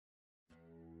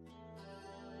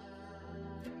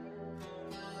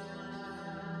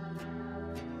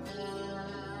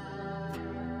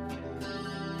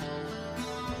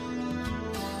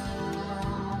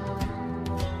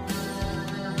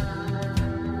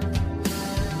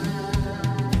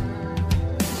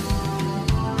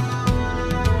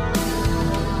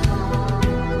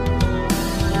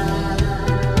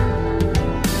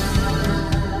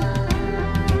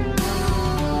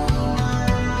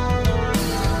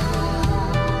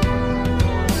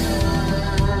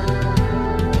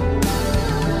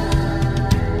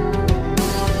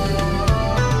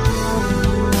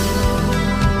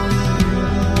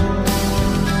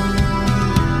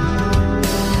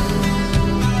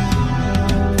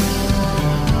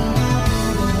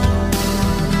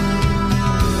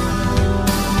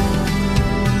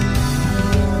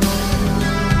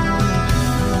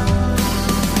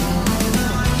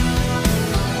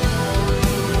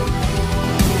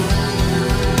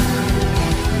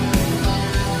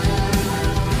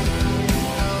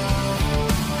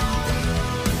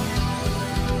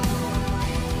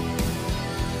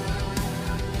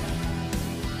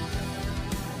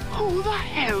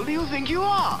you think you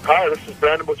are? Hi, this is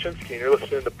Brandon Bochinsky, and you're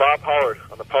listening to Bob Howard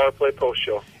on the Power Play Post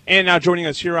Show. And now joining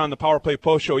us here on the Power Play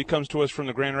Post Show, he comes to us from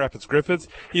the Grand Rapids Griffiths.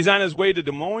 He's on his way to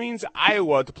Des Moines,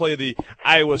 Iowa, to play the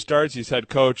Iowa Stars. He's head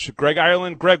coach Greg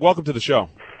Ireland. Greg, welcome to the show.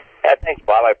 Thanks,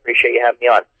 Bob. I appreciate you having me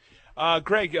on.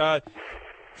 Greg,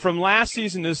 from last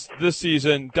season this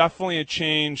season, definitely a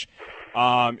change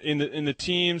in the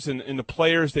teams and in the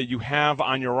players that you have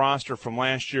on your roster from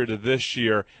last year to this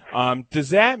year. Does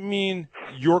that mean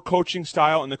your coaching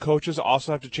style and the coaches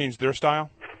also have to change their style?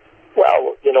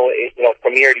 Well,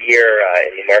 from year to year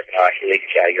in the American Hockey League,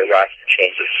 your roster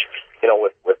changes.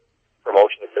 With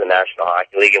promotions to the National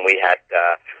Hockey League, and we had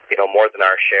more than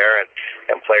our share,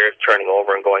 and players turning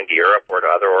over and going to Europe or to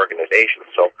other organizations.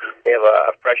 So we have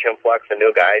a fresh influx of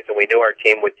new guys, and we knew our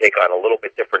team would take on a little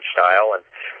bit different style. And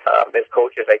as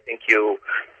coaches, I think you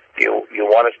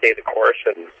want to stay the course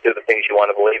and do the things you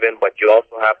want to believe in, but you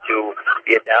also have to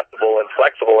be adaptable and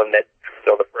flexible in that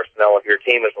the personnel of your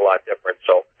team is a lot different.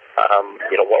 So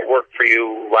what worked for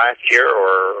you last year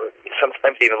or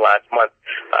sometimes even last month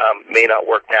may not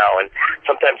work now. And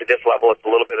sometimes at this level, it's a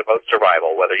little bit about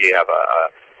survival. Whether you have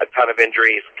a ton of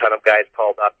injuries, a ton of guys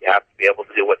called up, you have to be able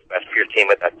to do what's best for your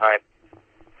team at that time.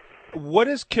 What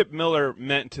has Kip Miller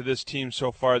meant to this team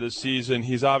so far this season?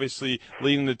 He's obviously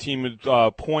leading the team in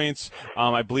points.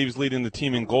 I believe he's leading the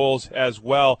team in goals as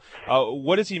well.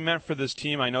 What has he meant for this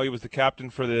team? I know he was the captain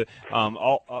for the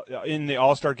in the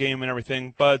All-Star game and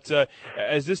everything. But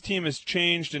as this team has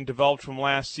changed and developed from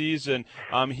last season,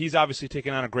 he's obviously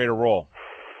taken on a greater role.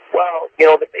 Well,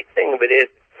 the big thing of it is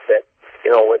that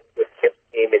with Kip's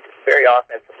team, it's a very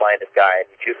offensive-minded guy, and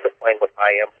he's used to playing with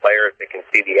high-end players that can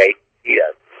see the ice he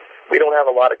does. We don't have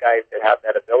a lot of guys that have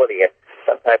that ability, and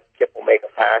sometimes Kip will make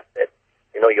a pass that,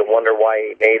 you wonder why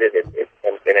he made it, and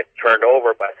it's turned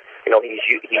over, but,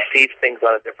 he sees things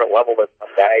on a different level than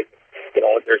some guys.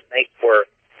 There's nights where,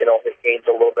 his game's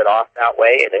a little bit off that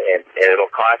way, and it'll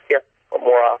cost you, but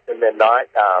more often than not,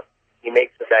 he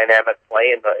makes a dynamic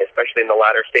play, especially in the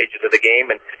latter stages of the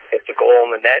game, and it's a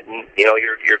goal in the net, and,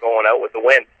 you're going out with the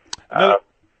win.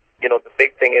 The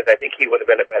big thing is I think he would have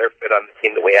been a better fit on the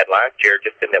team that we had last year,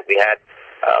 just in that we had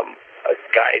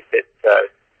guys that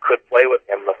could play with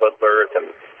him, the Hoodlers and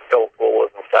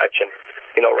Filipoulas and such. And,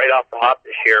 right off the hop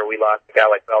this year, we lost a guy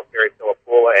like Valtteri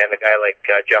Filippoula and a guy like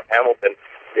Jeff Hamilton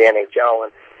to the NHL,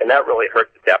 and that really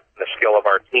hurt the depth and the skill of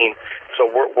our team. So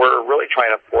we're really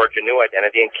trying to forge a new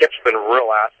identity, and Kip's been a real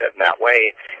asset in that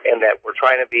way, in that we're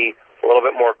trying to be a little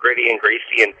bit more gritty and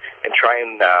greasy and try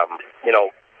and,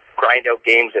 grind out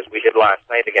games as we did last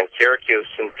night against Syracuse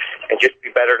and just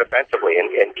be better defensively.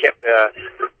 And Kip,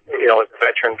 is a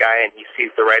veteran guy, and he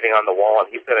sees the writing on the wall, and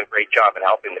he's done a great job in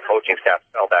helping the coaching staff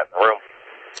sell that in the room.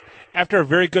 After a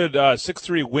very good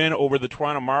 6-3 win over the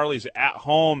Toronto Marlies at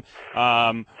home,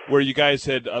 where you guys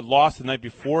had lost the night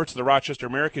before to the Rochester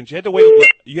Americans, you had to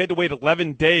wait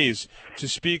 11 days to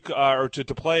speak or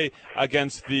to play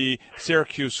against the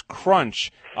Syracuse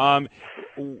Crunch.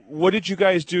 What did you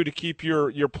guys do to keep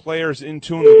your players in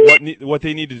tune with what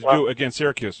they needed to do against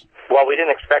Syracuse? Well, we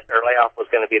didn't expect our layoff was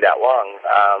going to be that long.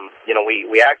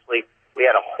 We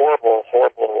had a horrible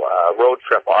road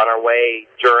trip on our way,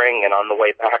 during, and on the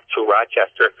way back to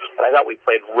Rochester. And I thought we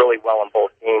played really well in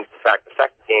both games. In fact, the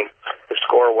second game, the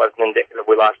score wasn't indicative.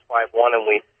 We lost 5-1, and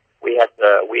we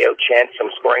outchanced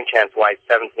them scoring chance-wise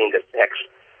 17-6.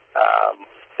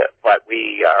 But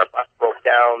our bus broke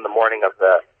down the morning of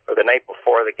the night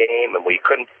before the game, and we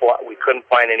couldn't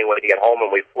find any way to get home,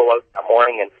 and we flew out that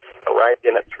morning and arrived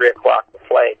in at 3:00 to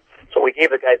play. So we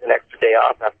gave the guys an extra day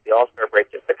off after the All-Star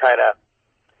break just to kind of,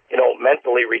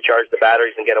 mentally recharge the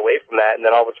batteries and get away from that. And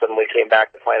then all of a sudden we came back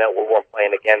to find out we weren't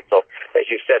playing again. So as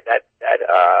you said, that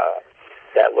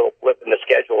little blip in the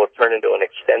schedule will turn into an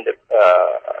extended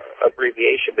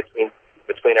abbreviation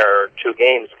between our two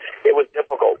games. It was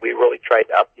difficult. We really tried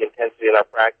to up the intensity in our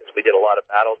practice. We did a lot of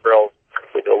battle drills.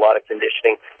 We did a lot of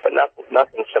conditioning, but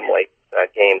nothing simulates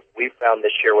games. We found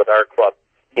this year with our club,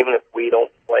 even if we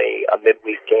don't play a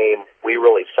midweek game, we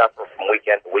really suffer from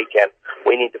weekend to weekend.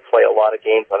 We need to play a lot of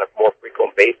games on a more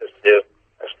frequent basis to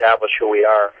establish who we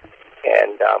are.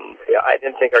 And I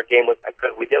didn't think our game was that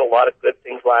good. We did a lot of good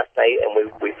things last night, and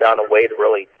we found a way to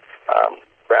really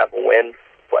grab a win.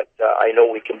 But I know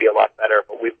we can be a lot better.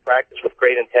 But we've practiced with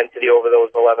great intensity over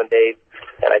those 11 days,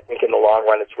 and I think in the long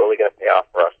run it's really going to pay off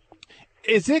for us.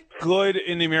 Is it good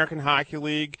in the American Hockey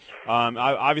League?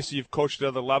 Obviously, you've coached at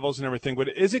other levels and everything, but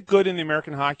is it good in the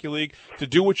American Hockey League to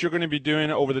do what you're going to be doing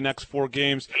over the next 4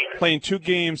 games, playing 2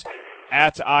 games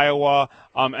at Iowa,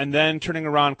 and then turning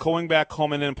around, going back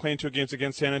home, and then playing 2 games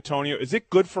against San Antonio. Is it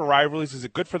good for rivalries? Is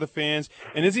it good for the fans?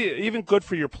 And is it even good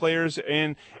for your players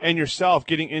and yourself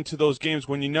getting into those games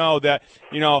when you know that,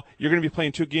 you're going to be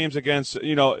playing 2 games against,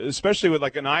 especially with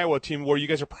like an Iowa team where you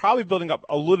guys are probably building up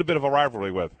a little bit of a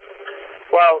rivalry with?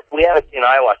 Well, we haven't seen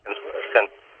Iowa since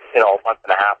a month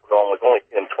and a half ago, and we've only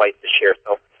seen them twice this year.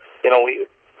 So,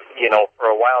 for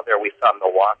a while there, we saw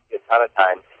Milwaukee a ton of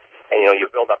times, and you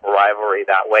build up a rivalry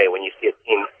that way when you see a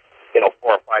team, 4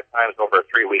 or 5 times over a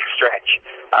 3-week stretch.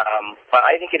 But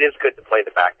I think it is good to play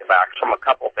the back-to-backs from a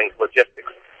couple things.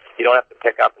 Logistics, you don't have to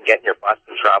pick up and get in your bus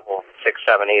and travel 6,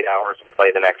 7, 8 hours and play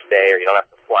the next day, or you don't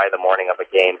have to fly the morning of a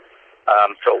game.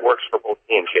 So it works for both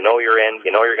teams. You're in,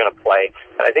 you're going to play.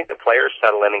 And I think the players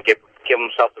settle in and give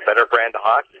themselves a better brand of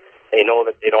hockey. They know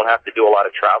that they don't have to do a lot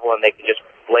of travel and they can just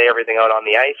lay everything out on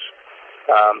the ice.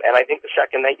 And I think the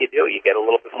second that you do, you get a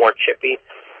little bit more chippy.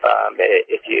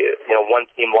 If one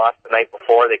team lost the night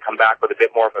before, they come back with a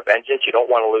bit more of a vengeance. You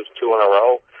don't want to lose 2 in a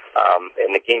row.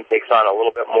 And the game takes on a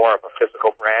little bit more of a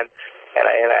physical brand. And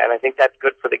I think that's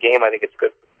good for the game. I think it's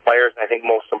good for the players. And I think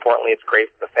most importantly, it's great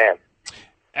for the fans.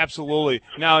 Absolutely.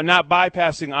 Now, not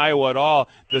bypassing Iowa at all,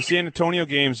 the San Antonio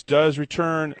games does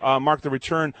mark the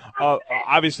return,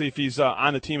 obviously, if he's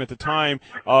on the team at the time,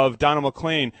 of Donald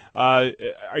McLean. Are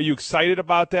you excited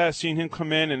about that, seeing him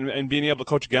come in and being able to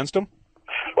coach against him?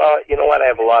 Well, you know what? We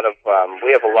have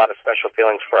a lot of special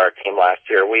feelings for our team last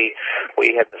year. We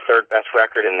had the 3rd best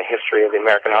record in the history of the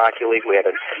American Hockey League.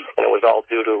 And it was all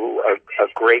due to a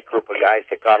great group of guys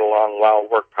that got along well,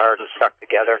 worked hard, and stuck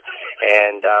together.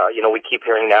 And we keep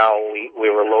hearing now we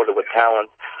were loaded with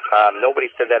talent. Nobody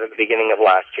said that at the beginning of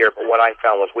last year, but what I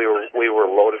found was we were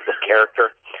loaded with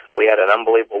character. We had an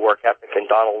unbelievable work ethic, and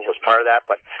Donald was part of that.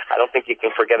 But I don't think you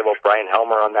can forget about Brian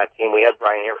Helmer on that team. We had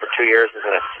Brian here for 2 years as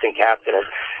an assistant captain,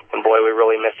 and boy, we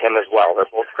really miss him as well. They're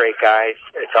both great guys.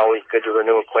 It's always good to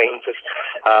renew acquaintances.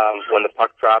 When the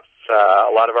puck drops,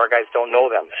 a lot of our guys don't know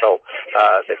them, so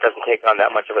it doesn't take on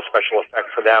that much of a special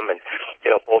effect for them. And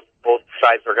both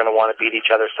sides are going to want to beat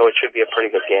each other, so it should be a pretty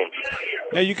good game.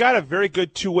 Now, you got a very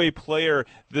good two-way player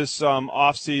this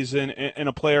offseason, and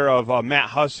a player of Matt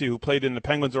Hussey, who played in the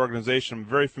Penguins organization. I'm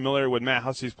very familiar with Matt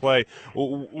Hussey's play.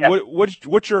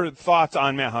 What's your thoughts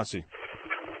on Matt Hussey?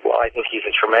 Well, I think he's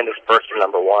a tremendous person,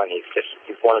 number one. He's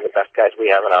one of the best guys we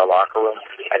have in our locker room.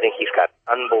 I think he's got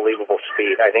unbelievable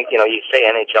speed. I think, you say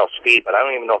NHL speed, but I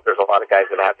don't even know if there's a lot of guys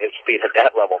that have his speed at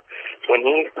that level. When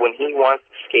he wants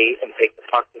to skate and take the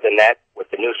puck to the net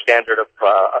with the new standard of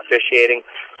officiating,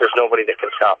 there's nobody that can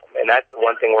stop him. And that's the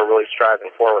one thing we're really striving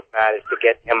for with Matt, is to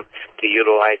get him to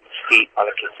utilize his feet on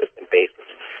a consistent basis.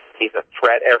 He's a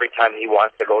threat every time he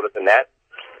wants to go to the net.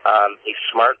 He's a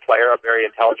smart player, a very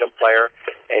intelligent player,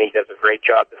 and he does a great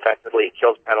job defensively. He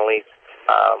kills penalties,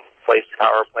 plays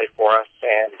power play for us,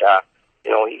 and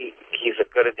he's a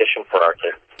good addition for our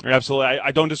team. Absolutely.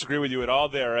 I don't disagree with you at all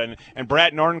there. And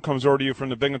Brett Norton comes over to you from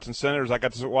the Binghamton Senators. I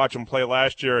got to watch him play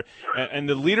last year. And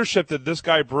the leadership that this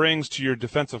guy brings to your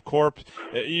defensive corps,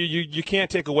 you can't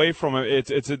take away from him.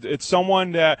 It's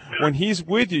someone that when he's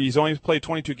with you, he's only played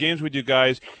 22 games with you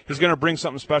guys, he's going to bring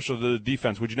something special to the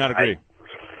defense. Would you not agree?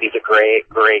 He's a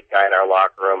great guy in our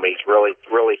locker room. He's really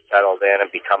settled in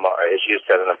and become, as you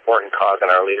said, an important cog in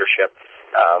our leadership.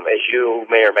 As you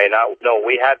may or may not know,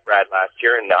 we had Brad last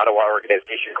year, and the Ottawa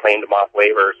organization claimed him off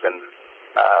waivers, and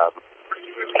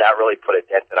that really put a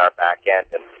dent in our back end.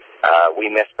 And we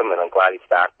missed him, and I'm glad he's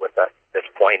back with us at this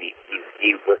point.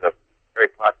 He was a very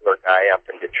popular guy up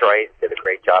in Detroit, did a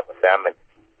great job with them, and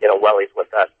while he's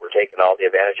with us, we're taking all the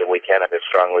advantage that we can of his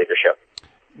strong leadership.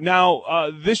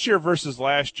 Now, this year versus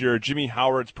last year, Jimmy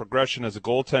Howard's progression as a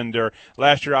goaltender.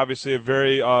 Last year, obviously, a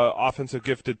very offensive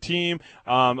gifted team,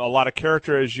 a lot of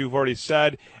character, as you've already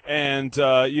said, and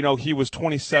he was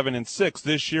 27-6.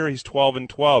 This year, he's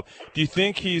 12-12. Do you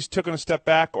think he's taken a step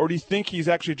back, or do you think he's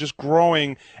actually just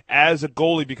growing as a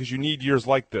goalie because you need years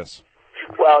like this?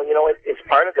 Well, it's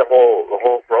part of the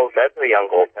whole growth as a young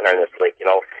goaltender in this league.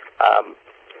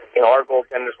 Our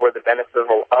goaltenders were the benefit of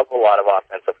a lot of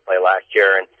offensive play last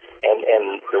year, and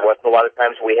there wasn't a lot of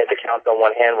times we had to count on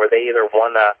one hand where they either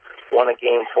won a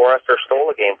game for us or stole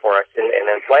a game for us. And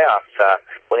in playoffs,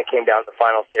 when it came down to the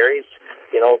final series,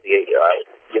 your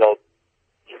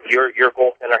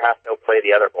goaltender has to play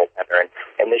the other goaltender.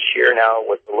 And this year now,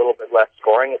 with a little bit less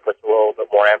scoring, it puts a little bit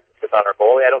more emphasis on our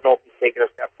goalie. I don't know if he's taken a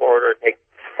step forward or take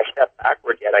a step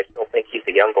backward yet. I still think he's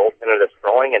a young goaltender that's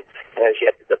growing and has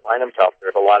yet to define himself.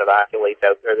 There's a lot of accolades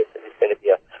out there that he's going to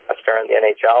be a star in the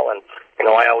NHL. And,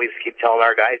 I always keep telling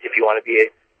our guys, if you want to be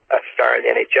a star in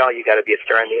the NHL, you got to be a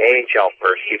star in the AHL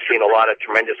first. You've seen a lot of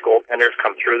tremendous goaltenders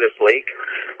come through this league,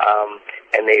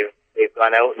 and they've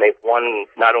gone out and they've won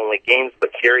not only games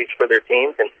but series for their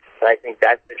teams. And I think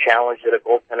that's the challenge that a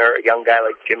goaltender, a young guy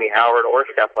like Jimmy Howard or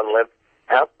Stefan Liv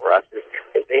have for us, is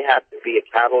they have to be a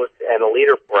catalyst and a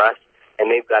leader for us,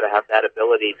 and they've got to have that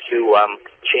ability to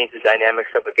change the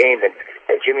dynamics of a game. And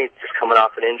Jimmy's just coming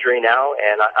off an injury now,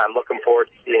 and I'm looking forward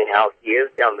to seeing how he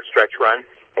is down the stretch run.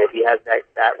 And if he has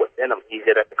that within him, he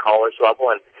did at the college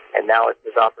level, and now it's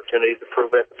his opportunity to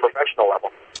prove it at the professional level.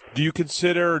 Do you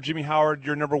consider Jimmy Howard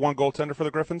your number one goaltender for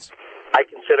the Griffins? I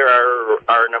consider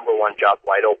our number one job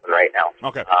wide open right now.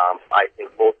 Okay. I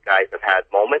think both guys have had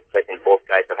moments. I think both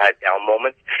guys have had down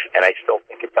moments, and I still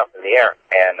think it's up in the air.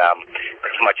 And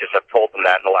as much as I've told them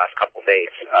that in the last couple of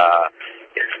days,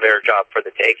 it's their job for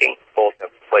the taking. Both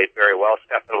have played very well.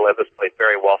 Stefan Liv has played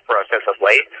very well for us as of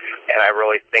late, and I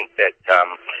really think that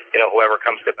whoever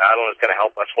comes to battle is going to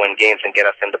help us win games and get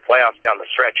us into playoffs down the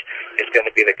stretch is going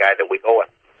to be the guy that we go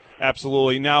with.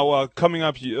 Absolutely. Now, coming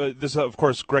up, this is, of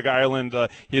course, Greg Ireland.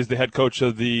 He is the head coach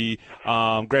of the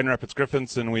Grand Rapids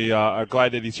Griffins, and we are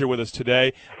glad that he's here with us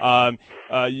today.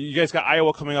 You guys got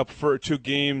Iowa coming up for 2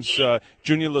 games.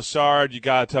 Junior Lessard, you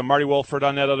got Marty Wolford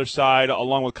on that other side,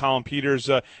 along with Colin Peters.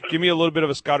 Give me a little bit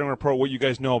of a scouting report, what you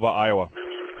guys know about Iowa.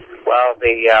 Well,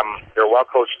 they're a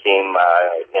well-coached team.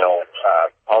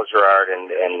 Paul Gerard and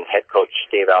head coach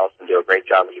Dave Allison do a great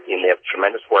job with the team. They have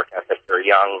tremendous work ethic. They're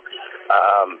young,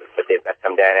 but they've got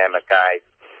some dynamic guys.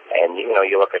 And,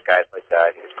 you look at guys like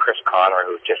Chris Conroy,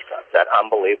 who's just got that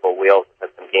unbelievable wheels,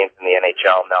 has some games in the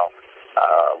NHL now.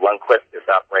 Lundqvist is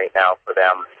up right now for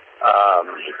them.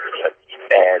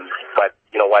 But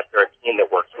you know what? They're a team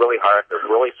that works really hard. They're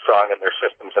really strong in their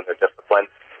systems and their discipline.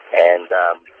 And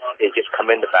they just come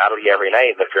into battle you every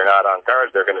night. And if you're not on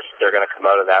guard, they're gonna come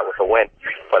out of that with a win.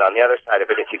 But on the other side of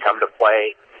it, if you come to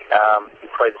play, you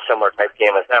play the similar type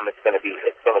game as them, it's gonna be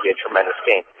a tremendous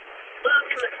game.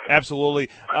 Absolutely.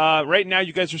 Right now,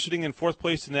 you guys are sitting in 4th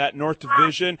place in that North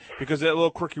Division because of that little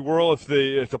quirky whirl. If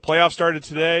the playoffs started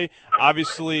today,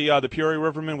 obviously the Peoria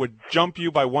Rivermen would jump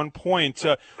you by 1 point.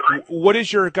 What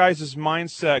is your guys'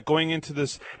 mindset going into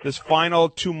this final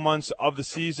 2 months of the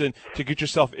season to get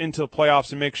yourself into the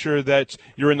playoffs and make sure that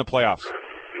you're in the playoffs?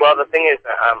 Well, the thing is,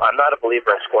 I'm not a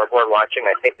believer in scoreboard watching.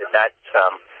 I think that's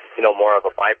more of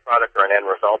a byproduct or an end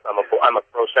result. I'm a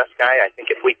process guy. I think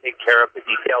if we take care of the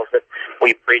details that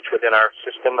we preach within our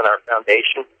system and our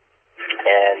foundation,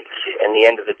 and in the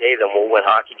end of the day, then we'll win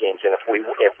hockey games. And if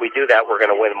we do that, we're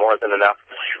going to win more than enough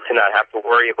to not have to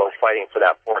worry about fighting for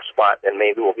that 4th spot. And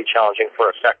maybe we'll be challenging for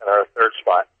a 2nd or a 3rd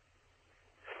spot.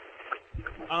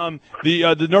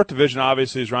 The North Division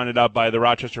obviously is rounded out by the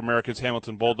Rochester Americans,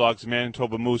 Hamilton Bulldogs,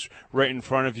 Manitoba Moose right in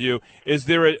front of you. Is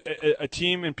there a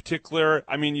team in particular?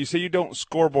 I mean, you say you don't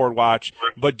scoreboard watch,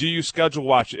 but do you schedule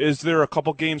watch? Is there a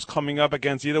couple games coming up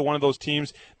against either one of those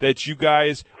teams that you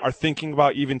guys are thinking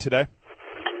about even today?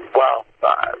 Well,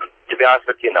 to be honest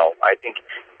with you, no. I think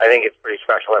it's pretty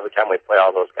special every time we play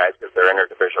all those guys because they're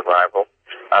interdivision rivals.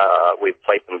 We've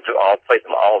played them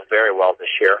all very well this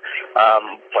year.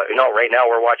 But right now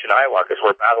we're watching Iowa because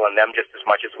we're battling them just as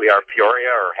much as we are Peoria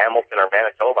or Hamilton or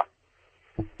Manitoba.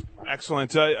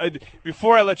 Excellent.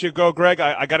 Before I let you go, Greg,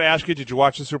 I got to ask you: did you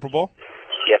watch the Super Bowl?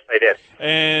 Yes, I did.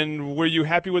 And were you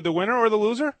happy with the winner or the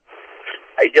loser?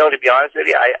 To be honest with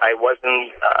you, I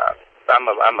wasn't.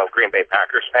 I'm a Green Bay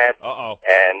Packers fan.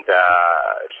 And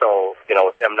so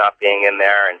with them not being in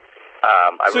there, and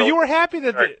you were happy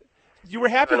that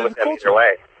the Colts won.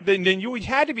 Way. Then you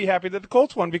had to be happy that the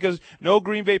Colts won because no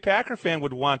Green Bay Packer fan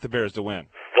would want the Bears to win.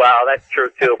 Well, that's true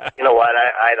too. You know what?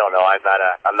 I don't know.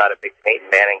 I'm not a big Peyton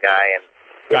Manning guy, and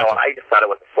Gotcha. I just thought it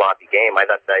was a sloppy game. I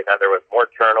thought there was more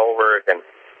turnovers, and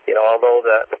although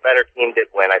the better team did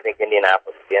win, I think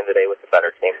Indianapolis at the end of the day was the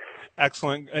better team.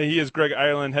 Excellent. He is Greg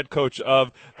Ireland, head coach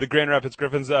of the Grand Rapids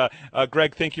Griffins.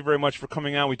 Greg, thank you very much for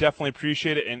coming on. We definitely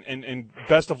appreciate it, and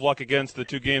best of luck against the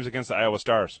 2 games against the Iowa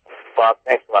Stars. Bob,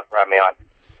 thanks a lot for having me on.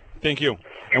 Thank you.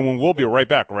 And we'll be right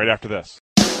back right after this.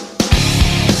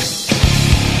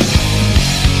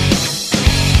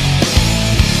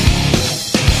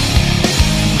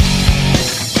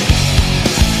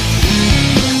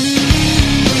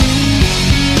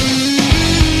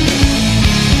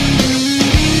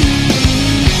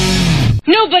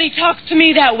 Nobody talks to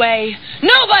me that way.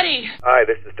 Nobody! Hi,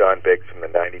 this is Don Biggs from the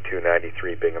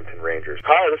 92-93 Binghamton Rangers.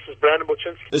 Hi, this is Brandon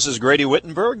Buczynski. This is Grady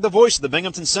Wittenberg, the voice of the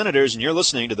Binghamton Senators, and you're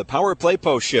listening to the Power Play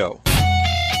Post Show.